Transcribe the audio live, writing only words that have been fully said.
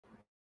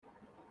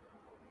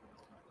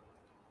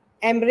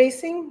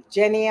Embracing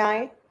Gen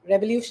AI,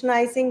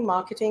 revolutionizing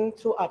marketing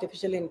through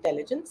artificial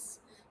intelligence.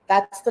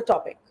 That's the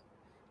topic.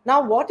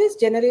 Now, what is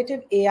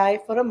generative AI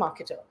for a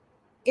marketer?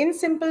 In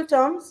simple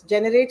terms,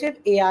 generative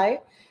AI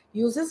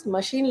uses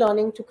machine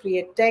learning to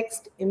create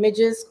text,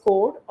 images,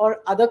 code,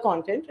 or other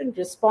content in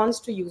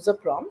response to user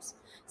prompts,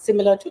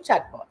 similar to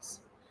chatbots.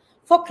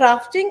 For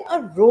crafting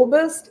a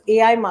robust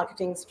AI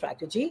marketing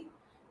strategy,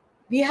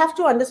 we have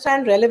to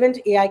understand relevant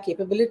AI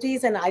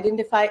capabilities and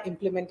identify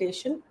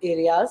implementation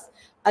areas,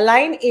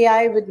 align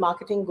AI with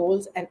marketing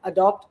goals, and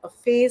adopt a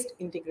phased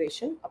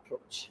integration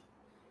approach.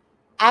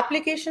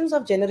 Applications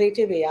of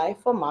generative AI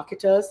for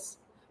marketers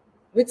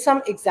with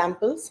some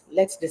examples,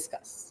 let's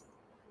discuss.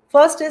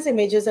 First is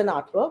images and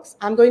artworks.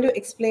 I'm going to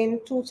explain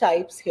two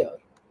types here.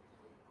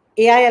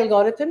 AI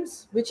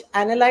algorithms, which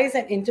analyze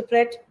and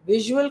interpret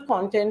visual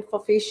content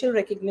for facial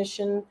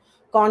recognition,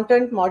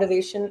 content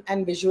moderation,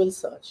 and visual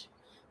search.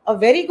 A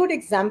very good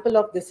example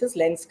of this is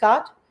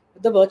Lenskart,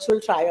 the virtual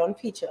try-on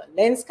feature.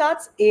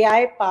 Lenskart's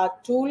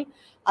AI-powered tool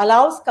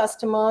allows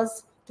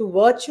customers to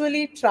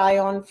virtually try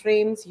on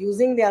frames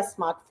using their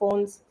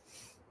smartphones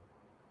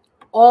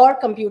or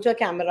computer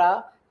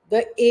camera.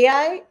 The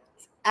AI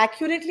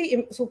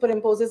accurately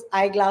superimposes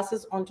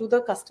eyeglasses onto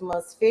the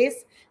customer's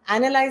face,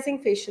 analyzing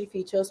facial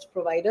features to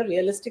provide a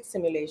realistic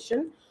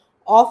simulation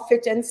of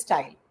fit and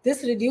style.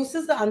 This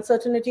reduces the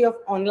uncertainty of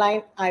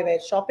online eyewear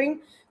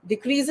shopping,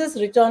 decreases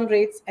return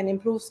rates, and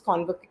improves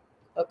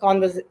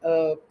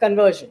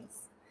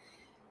conversions.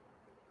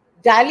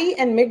 DALL-E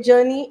and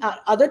Midjourney are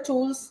other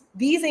tools.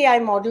 These AI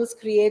models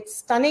create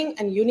stunning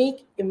and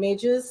unique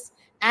images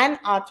and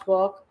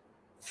artwork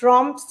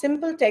from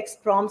simple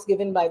text prompts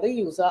given by the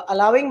user,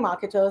 allowing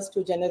marketers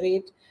to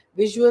generate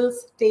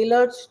visuals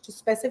tailored to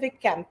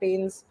specific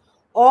campaigns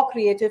or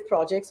creative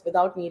projects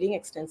without needing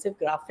extensive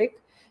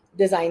graphic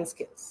design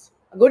skills.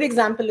 A good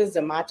example is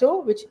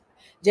Zomato, which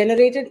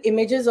generated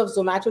images of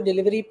Zomato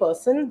delivery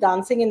person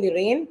dancing in the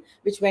rain,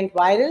 which went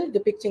viral,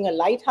 depicting a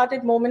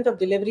light-hearted moment of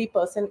delivery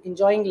person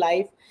enjoying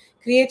life,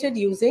 created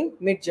using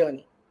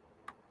Midjourney.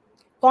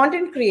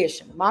 Content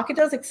creation.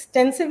 Marketers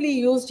extensively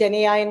use Gen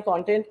AI in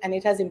content, and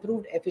it has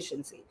improved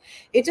efficiency.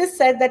 It is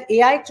said that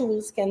AI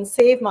tools can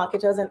save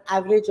marketers an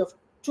average of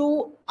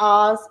 2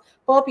 hours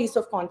per piece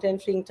of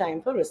content, freeing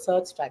time for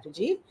research,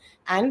 strategy,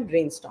 and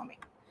brainstorming.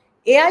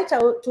 AI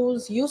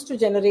tools used to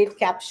generate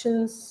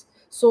captions,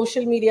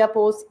 social media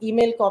posts,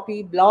 email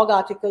copy, blog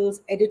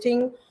articles,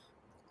 editing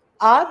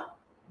are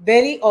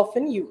very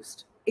often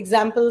used.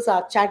 Examples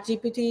are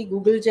ChatGPT,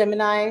 Google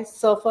Gemini,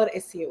 Surfer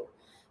SEO.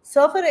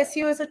 Surfer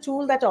SEO is a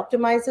tool that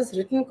optimizes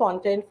written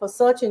content for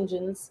search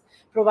engines,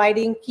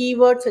 providing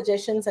keyword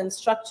suggestions and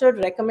structured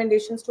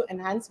recommendations to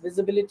enhance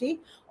visibility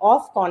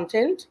of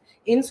content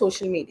in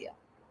social media.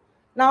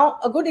 Now,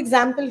 a good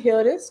example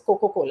here is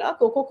Coca-Cola.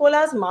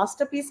 Coca-Cola's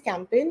Masterpiece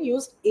campaign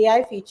used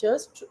AI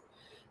features to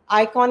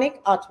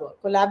iconic artwork.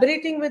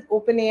 Collaborating with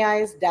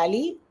OpenAI's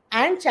DALL-E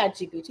and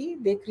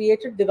ChatGPT, they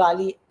created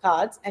Diwali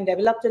cards and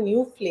developed a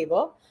new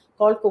flavor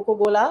called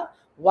Coca-Cola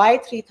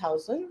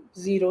Y3000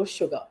 Zero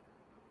Sugar,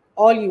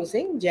 all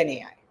using Gen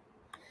AI.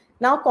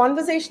 Now,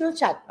 conversational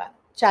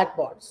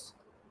chatbots.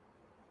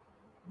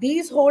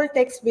 These hold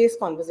text-based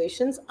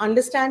conversations,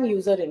 understand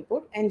user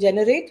input, and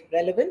generate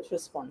relevant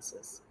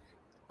responses.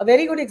 A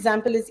very good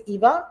example is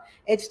Eva,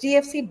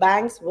 HDFC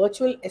Bank's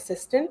virtual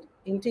assistant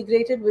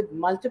integrated with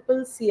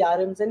multiple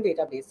CRMs and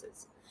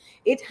databases.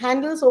 It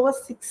handles over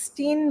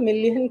 16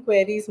 million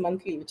queries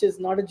monthly, which is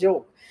not a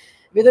joke,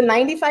 with a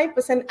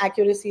 95%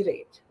 accuracy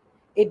rate.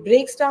 It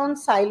breaks down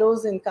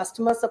silos in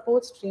customer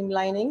support,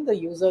 streamlining the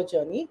user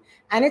journey,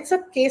 and it's a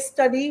case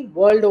study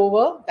world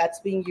over that's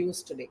being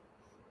used today.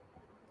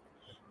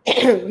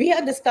 We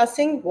are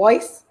discussing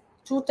voice,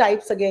 two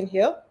types again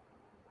here.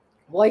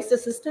 Voice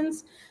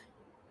assistants,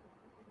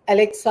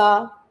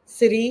 Alexa,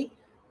 Siri,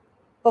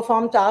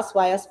 perform tasks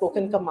via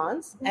spoken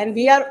commands, and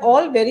we are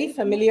all very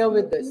familiar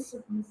with this.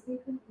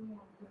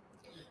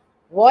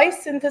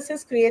 Voice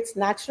synthesis creates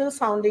natural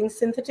sounding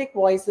synthetic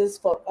voices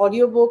for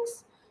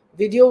audiobooks,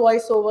 video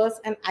voiceovers,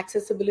 and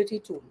accessibility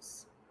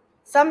tools.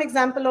 Some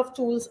example of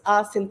tools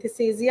are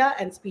Synthesasia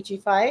and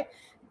Speechify.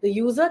 The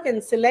user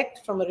can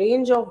select from a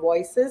range of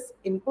voices,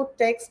 input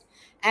text,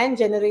 and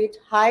generate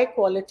high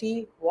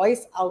quality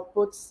voice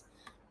outputs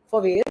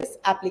for various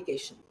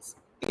applications.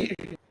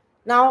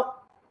 Now,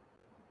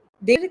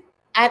 in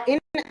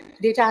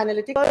data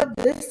analytics,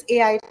 this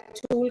AI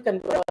tool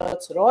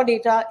converts raw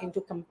data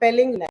into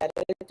compelling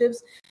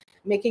narratives,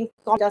 making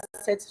data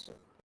sets,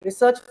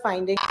 research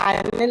findings,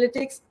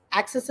 analytics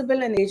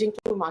accessible and engaging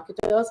to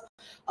marketers,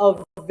 a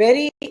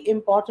very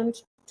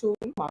important tool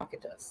to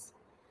marketers.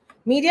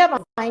 Media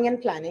buying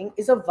and planning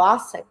is a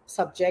vast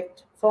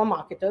subject for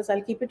marketers.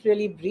 I'll keep it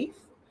really brief.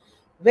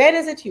 Where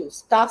is it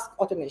used? Task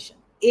automation.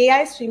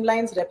 AI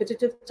streamlines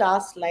repetitive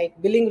tasks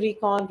like billing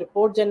recon,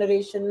 report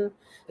generation,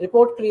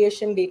 report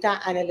creation, data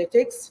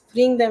analytics,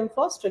 freeing them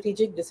for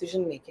strategic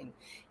decision making.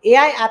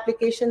 AI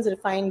applications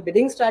refine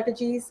bidding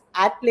strategies,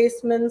 ad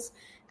placements,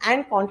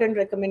 and content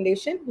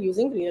recommendation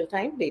using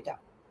real-time data.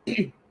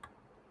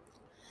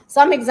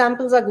 Some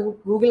examples are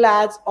Google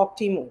Ads,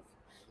 Optimove.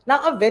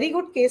 Now, a very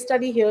good case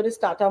study here is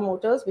Tata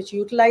Motors, which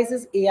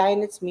utilizes AI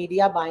in its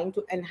media buying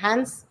to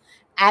enhance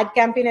ad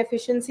campaign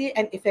efficiency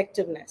and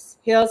effectiveness.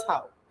 Here's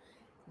how.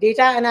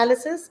 Data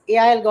analysis,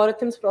 AI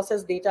algorithms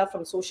process data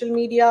from social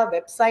media,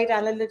 website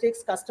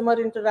analytics,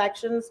 customer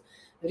interactions,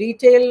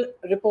 retail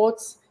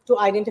reports to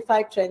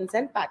identify trends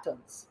and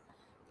patterns.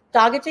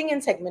 Targeting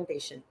and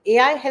segmentation.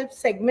 AI helps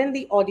segment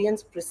the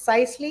audience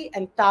precisely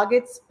and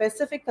target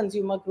specific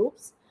consumer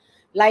groups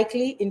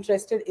likely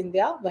interested in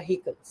their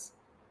vehicles.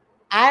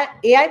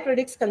 AI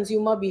predicts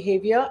consumer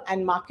behavior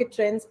and market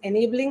trends,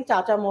 enabling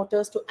Tata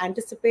Motors to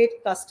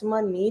anticipate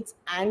customer needs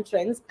and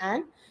trends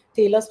and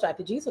tailor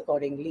strategies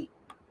accordingly.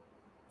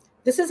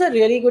 This is a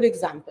really good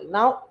example.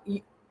 Now,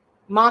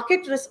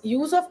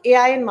 use of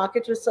AI in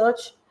market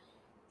research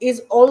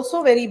is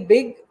also very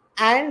big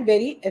and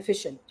very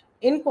efficient.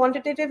 In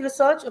quantitative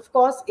research, of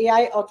course,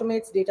 AI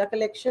automates data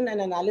collection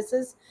and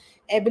analysis,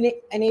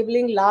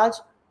 enabling large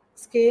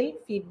scale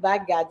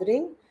feedback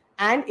gathering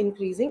and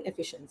increasing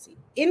efficiency.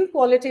 In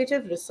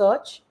qualitative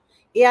research,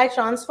 AI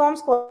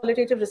transforms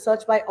qualitative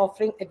research by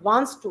offering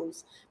advanced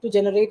tools to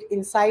generate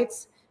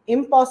insights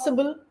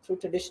impossible through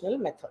traditional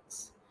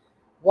methods.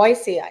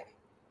 Voice AI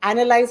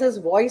analyzes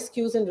voice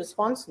cues in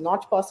response,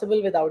 not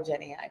possible without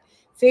Gen AI.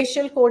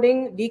 Facial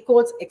coding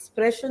decodes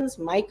expressions,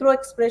 micro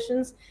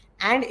expressions,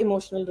 and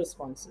emotional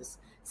responses.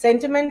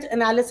 Sentiment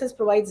analysis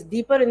provides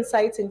deeper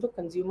insights into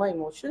consumer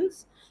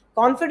emotions.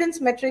 Confidence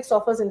metrics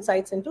offers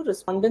insights into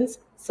respondents'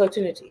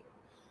 certainty.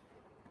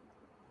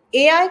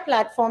 AI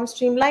platforms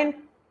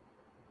streamline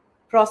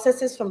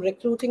processes from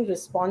recruiting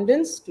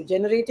respondents to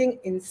generating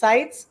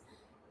insights,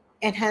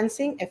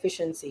 enhancing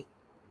efficiency.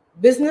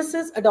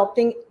 Businesses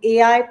adopting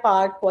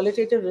AI-powered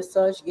qualitative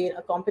research gain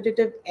a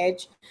competitive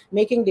edge,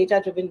 making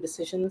data-driven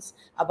decisions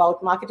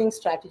about marketing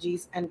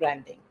strategies and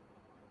branding.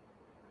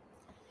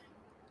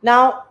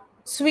 Now,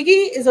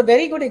 Swiggy is a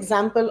very good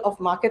example of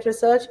market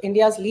research.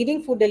 India's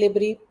leading food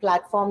delivery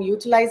platform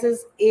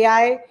utilizes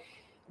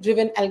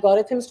AI-driven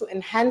algorithms to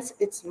enhance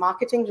its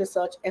marketing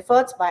research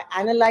efforts by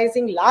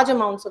analyzing large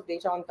amounts of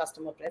data on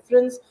customer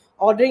preference,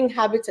 ordering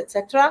habits,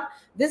 etc.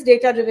 This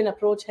data-driven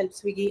approach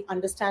helps Swiggy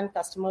understand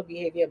customer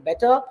behavior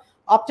better,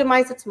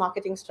 optimize its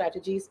marketing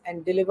strategies,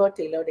 and deliver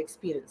tailored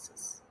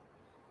experiences.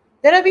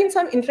 There have been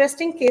some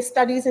interesting case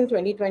studies in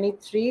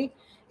 2023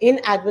 in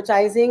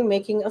advertising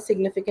making a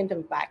significant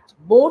impact.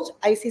 Both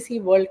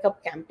ICC World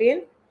Cup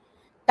campaign,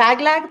 Tag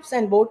Labs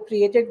and Boat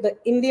created the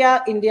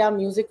India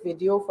music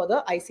video for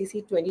the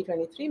ICC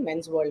 2023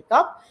 Men's World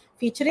Cup,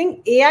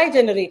 featuring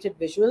AI-generated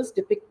visuals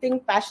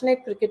depicting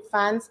passionate cricket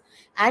fans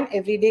and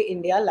everyday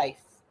India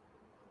life.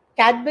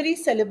 Cadbury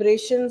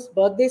Celebrations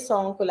birthday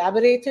song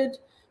collaborated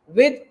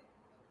with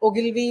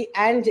Ogilvy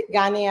and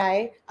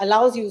GAN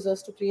allows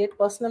users to create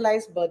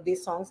personalized birthday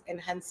songs,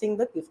 enhancing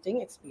the gifting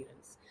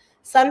experience.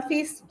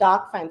 Sunfeast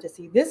Dark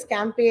Fantasy. This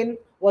campaign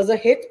was a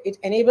hit. It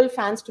enabled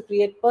fans to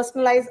create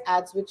personalized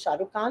ads with Shah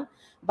Rukh Khan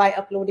by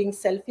uploading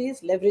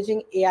selfies,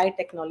 leveraging AI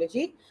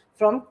technology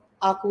from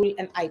Akul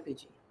and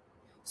IPG.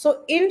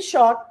 So in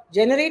short,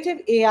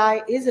 generative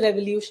AI is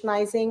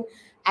revolutionizing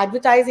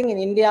advertising in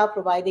India,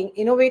 providing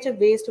innovative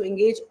ways to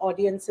engage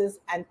audiences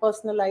and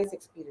personalize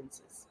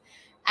experiences.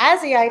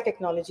 As AI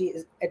technology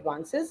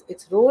advances,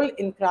 its role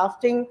in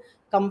crafting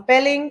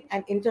compelling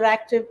and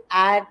interactive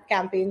ad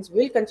campaigns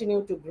will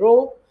continue to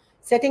grow,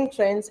 setting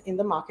trends in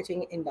the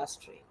marketing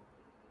industry.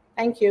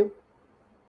 Thank you.